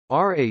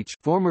RH,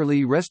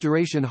 formerly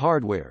Restoration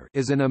Hardware,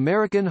 is an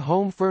American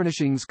home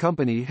furnishings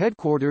company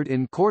headquartered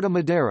in Corte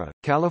Madera,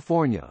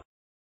 California.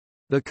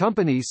 The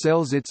company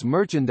sells its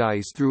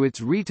merchandise through its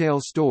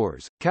retail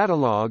stores,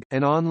 catalog,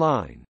 and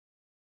online.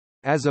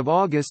 As of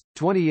August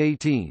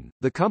 2018,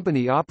 the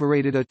company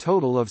operated a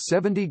total of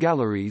 70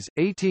 galleries,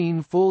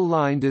 18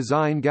 full-line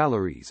design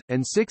galleries,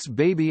 and 6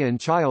 baby and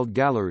child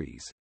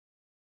galleries.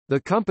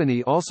 The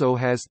company also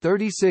has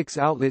 36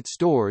 outlet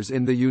stores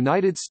in the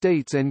United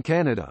States and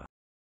Canada.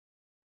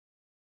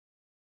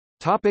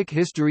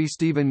 History.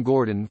 Stephen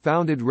Gordon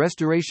founded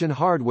Restoration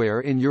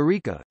Hardware in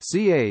Eureka,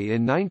 CA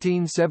in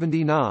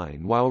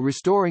 1979 while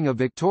restoring a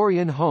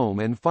Victorian home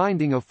and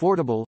finding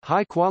affordable,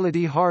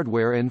 high-quality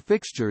hardware and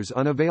fixtures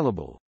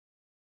unavailable.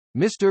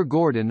 Mr.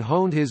 Gordon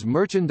honed his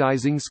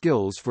merchandising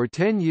skills for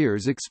 10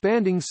 years,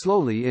 expanding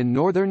slowly in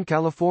Northern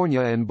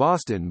California and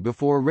Boston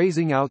before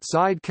raising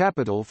outside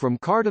capital from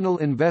Cardinal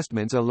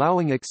Investments,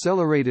 allowing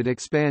accelerated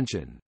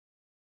expansion.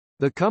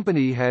 The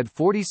company had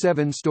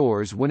 47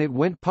 stores when it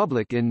went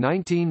public in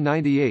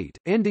 1998,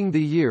 ending the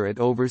year at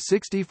over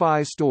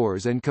 65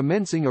 stores and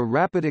commencing a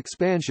rapid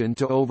expansion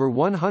to over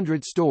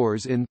 100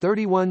 stores in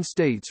 31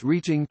 states,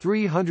 reaching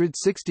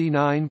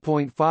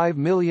 $369.5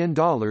 million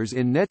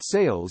in net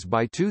sales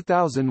by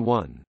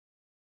 2001.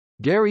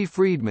 Gary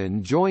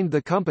Friedman joined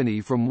the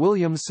company from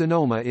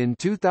Williams-Sonoma in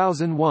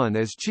 2001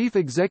 as Chief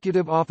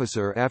Executive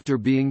Officer after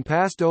being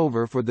passed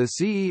over for the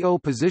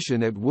CEO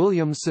position at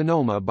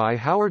Williams-Sonoma by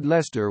Howard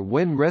Lester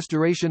when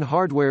Restoration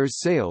Hardware's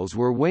sales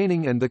were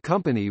waning and the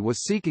company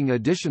was seeking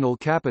additional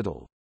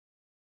capital.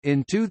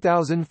 In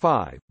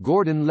 2005,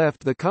 Gordon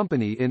left the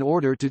company in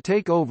order to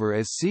take over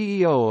as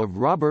CEO of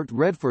Robert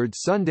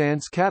Redford's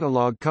Sundance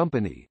Catalog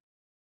Company.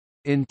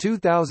 In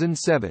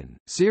 2007,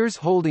 Sears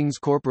Holdings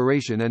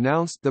Corporation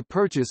announced the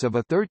purchase of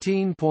a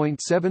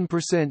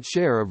 13.7%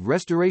 share of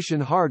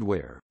Restoration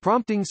Hardware,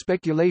 prompting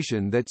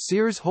speculation that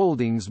Sears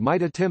Holdings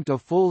might attempt a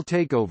full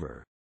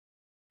takeover.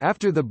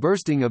 After the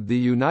bursting of the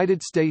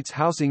United States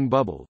housing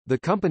bubble, the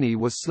company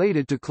was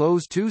slated to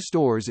close 2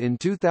 stores in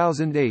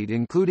 2008,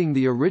 including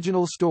the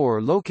original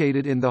store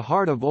located in the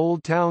heart of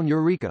Old Town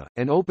Eureka,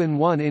 and open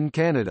one in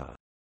Canada.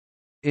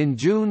 In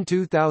June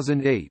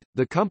 2008,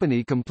 the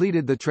company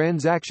completed the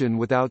transaction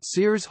without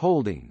Sears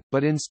Holding,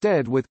 but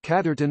instead with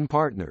Catterton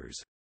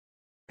Partners.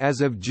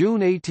 As of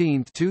June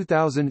 18,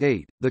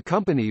 2008, the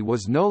company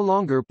was no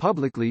longer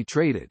publicly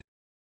traded.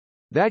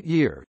 That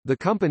year, the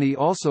company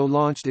also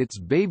launched its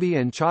baby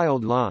and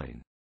child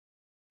line.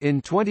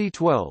 In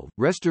 2012,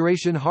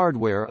 Restoration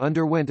Hardware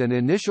underwent an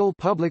initial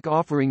public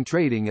offering,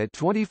 trading at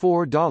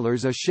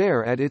 $24 a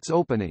share at its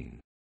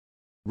opening.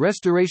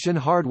 Restoration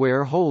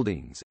Hardware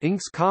Holdings,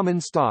 Inc.'s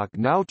common stock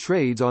now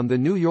trades on the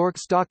New York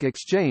Stock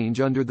Exchange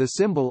under the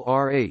symbol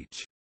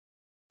RH.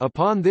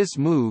 Upon this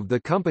move, the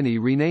company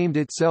renamed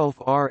itself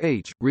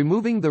RH,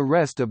 removing the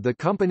rest of the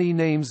company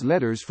name's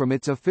letters from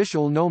its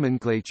official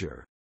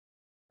nomenclature.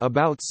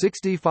 About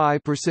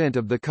 65%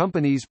 of the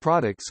company's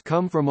products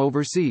come from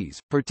overseas,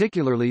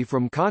 particularly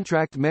from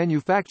contract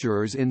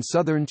manufacturers in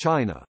southern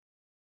China.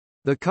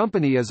 The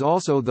company is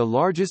also the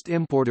largest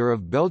importer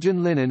of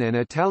Belgian linen and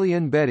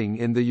Italian bedding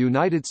in the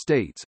United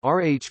States.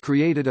 RH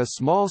created a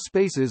small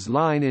spaces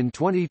line in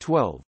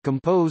 2012,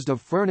 composed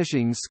of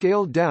furnishings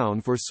scaled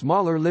down for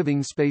smaller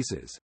living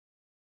spaces.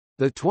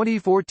 The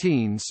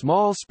 2014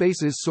 Small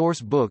Spaces Source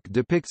Book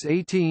depicts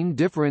 18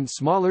 different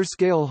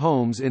smaller-scale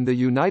homes in the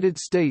United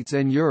States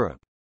and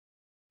Europe.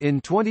 In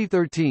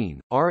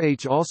 2013,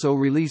 RH also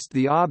released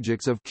the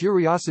Objects of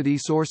Curiosity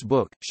Source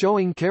Book,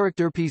 showing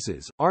character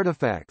pieces,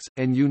 artifacts,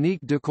 and unique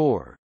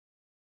decor.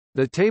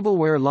 The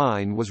tableware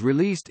line was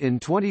released in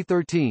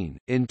 2013.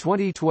 In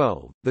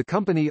 2012, the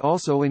company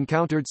also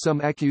encountered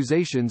some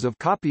accusations of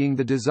copying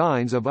the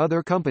designs of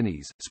other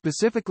companies,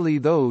 specifically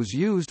those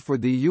used for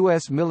the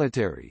U.S.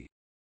 military.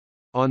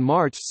 On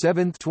March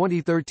 7,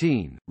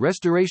 2013,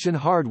 Restoration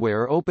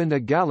Hardware opened a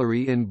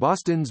gallery in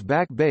Boston's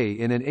Back Bay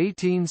in an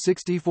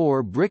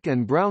 1864 brick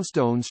and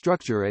brownstone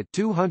structure at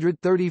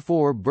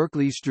 234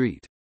 Berkeley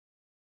Street.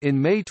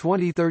 In May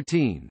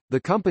 2013,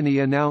 the company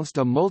announced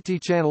a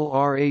multi-channel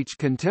RH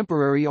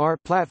contemporary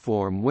art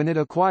platform when it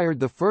acquired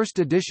the first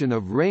edition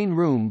of Rain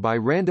Room by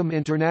Random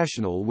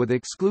International with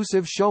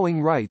exclusive showing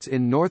rights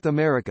in North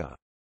America.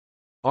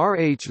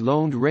 RH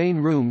loaned Rain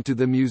Room to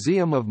the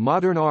Museum of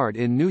Modern Art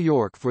in New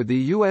York for the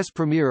U.S.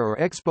 premiere of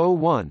Expo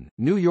 1,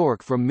 New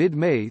York from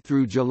mid-May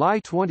through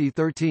July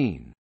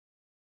 2013.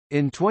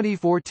 In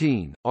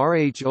 2014,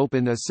 RH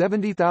opened a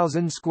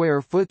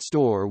 70,000-square-foot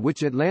store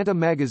which Atlanta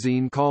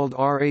Magazine called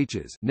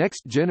RH's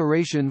Next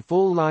Generation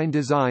Full-Line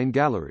Design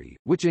Gallery,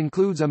 which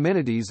includes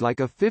amenities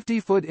like a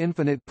 50-foot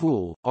infinite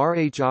pool.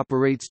 RH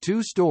operates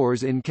 2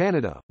 stores in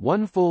Canada,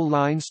 1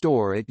 full-line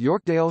store at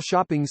Yorkdale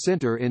Shopping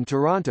Centre in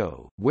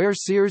Toronto, where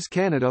Sears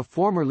Canada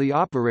formerly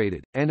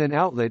operated, and an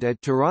outlet at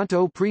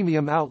Toronto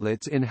Premium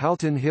Outlets in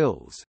Halton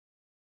Hills.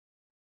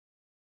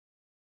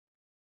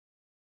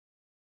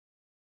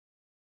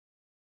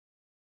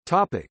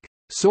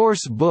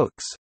 Source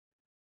books.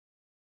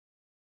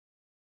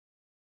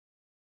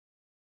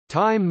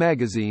 Time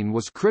magazine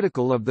was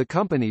critical of the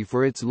company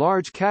for its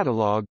large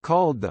catalog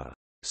called the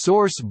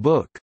source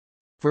book,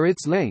 for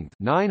its length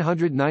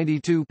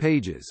 992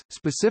 pages,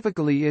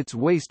 specifically its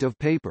waste of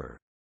paper.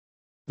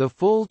 The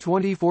full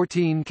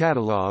 2014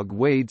 catalog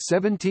weighed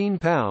 17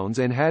 pounds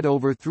and had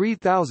over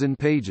 3,000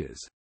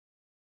 pages.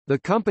 The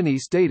company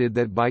stated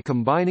that by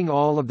combining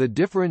all of the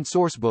different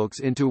sourcebooks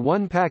into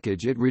one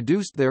package it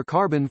reduced their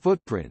carbon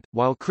footprint,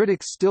 while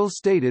critics still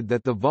stated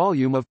that the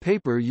volume of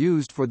paper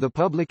used for the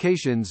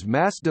publication's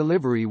mass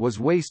delivery was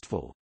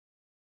wasteful.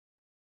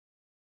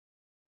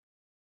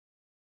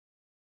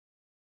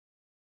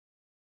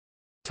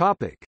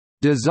 Topic: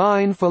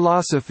 Design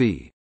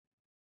philosophy.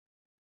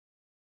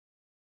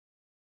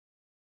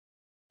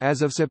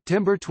 As of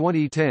September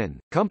 2010,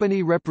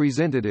 company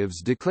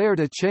representatives declared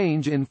a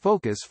change in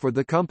focus for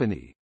the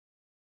company.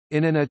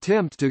 In an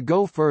attempt to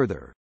go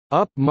further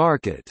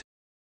up-market,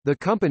 the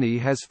company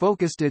has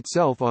focused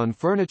itself on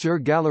furniture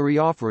gallery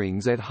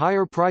offerings at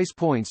higher price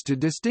points to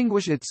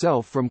distinguish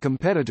itself from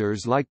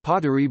competitors like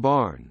Pottery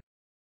Barn.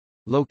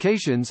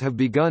 Locations have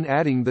begun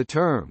adding the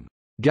term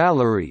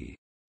gallery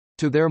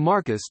to their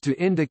markers to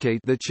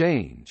indicate the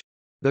change.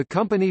 The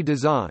company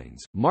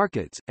designs,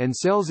 markets, and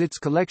sells its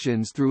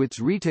collections through its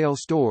retail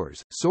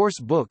stores, source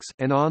books,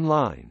 and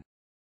online.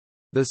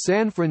 The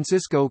San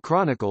Francisco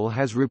Chronicle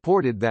has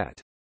reported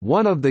that,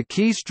 "One of the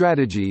key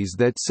strategies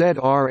that set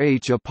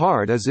RH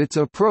apart is its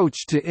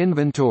approach to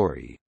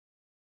inventory.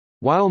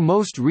 While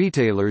most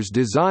retailers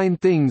design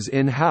things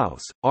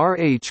in-house,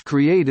 RH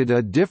created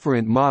a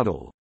different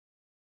model."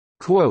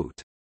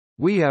 Quote,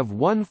 "We have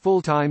one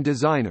full-time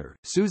designer,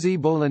 Susie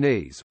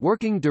Bolognese,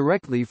 working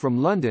directly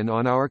from London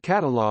on our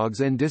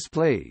catalogs and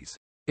displays."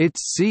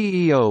 Its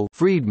CEO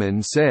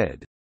Friedman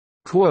said,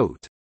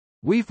 quote,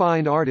 "We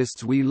find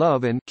artists we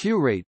love and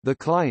curate the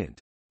client."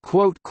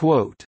 Quote,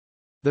 quote,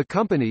 "The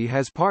company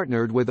has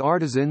partnered with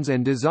artisans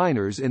and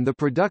designers in the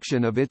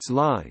production of its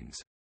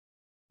lines."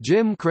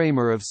 Jim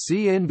Cramer of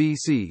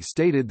CNBC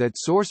stated that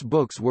source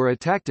books were a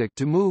tactic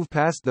to move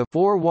past the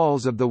four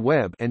walls of the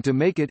web and to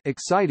make it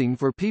exciting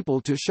for people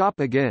to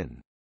shop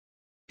again.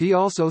 He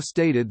also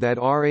stated that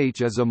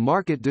RH is a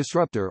market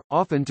disruptor,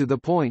 often to the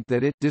point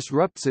that it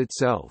disrupts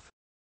itself.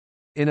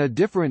 In a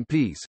different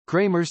piece,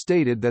 Cramer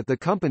stated that the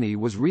company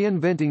was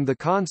reinventing the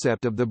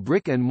concept of the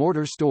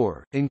brick-and-mortar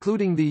store,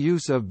 including the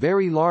use of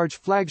very large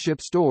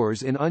flagship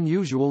stores in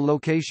unusual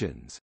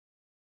locations.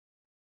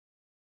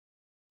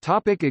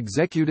 Topic: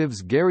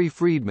 Executives. Gary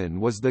Friedman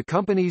was the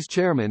company's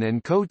chairman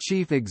and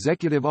co-chief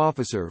executive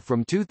officer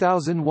from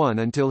 2001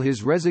 until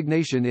his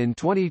resignation in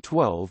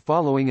 2012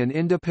 following an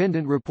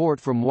independent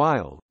report from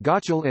Weil,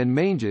 Gotchal and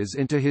Manges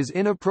into his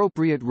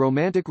inappropriate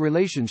romantic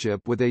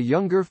relationship with a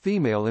younger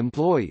female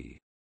employee.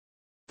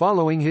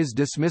 Following his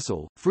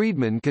dismissal,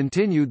 Friedman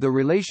continued the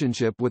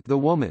relationship with the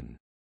woman.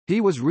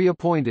 He was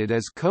reappointed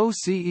as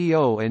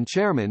co-CEO and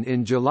chairman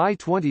in July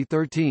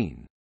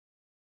 2013.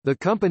 The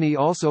company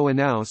also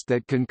announced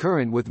that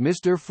concurrent with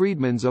Mr.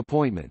 Friedman's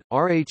appointment,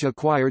 RH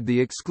acquired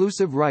the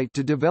exclusive right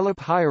to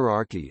develop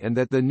Hierarchy and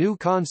that the new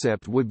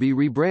concept would be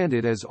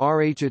rebranded as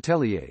RH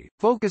Atelier,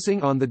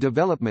 focusing on the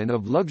development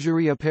of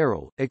luxury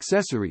apparel,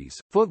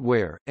 accessories,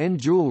 footwear, and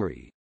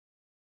jewelry.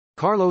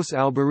 Carlos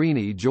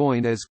Alberini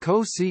joined as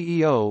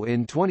co-CEO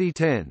in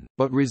 2010,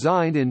 but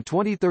resigned in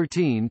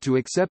 2013 to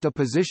accept a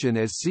position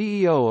as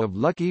CEO of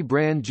Lucky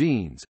Brand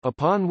Jeans,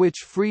 upon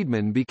which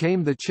Friedman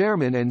became the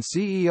chairman and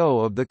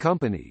CEO of the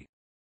company.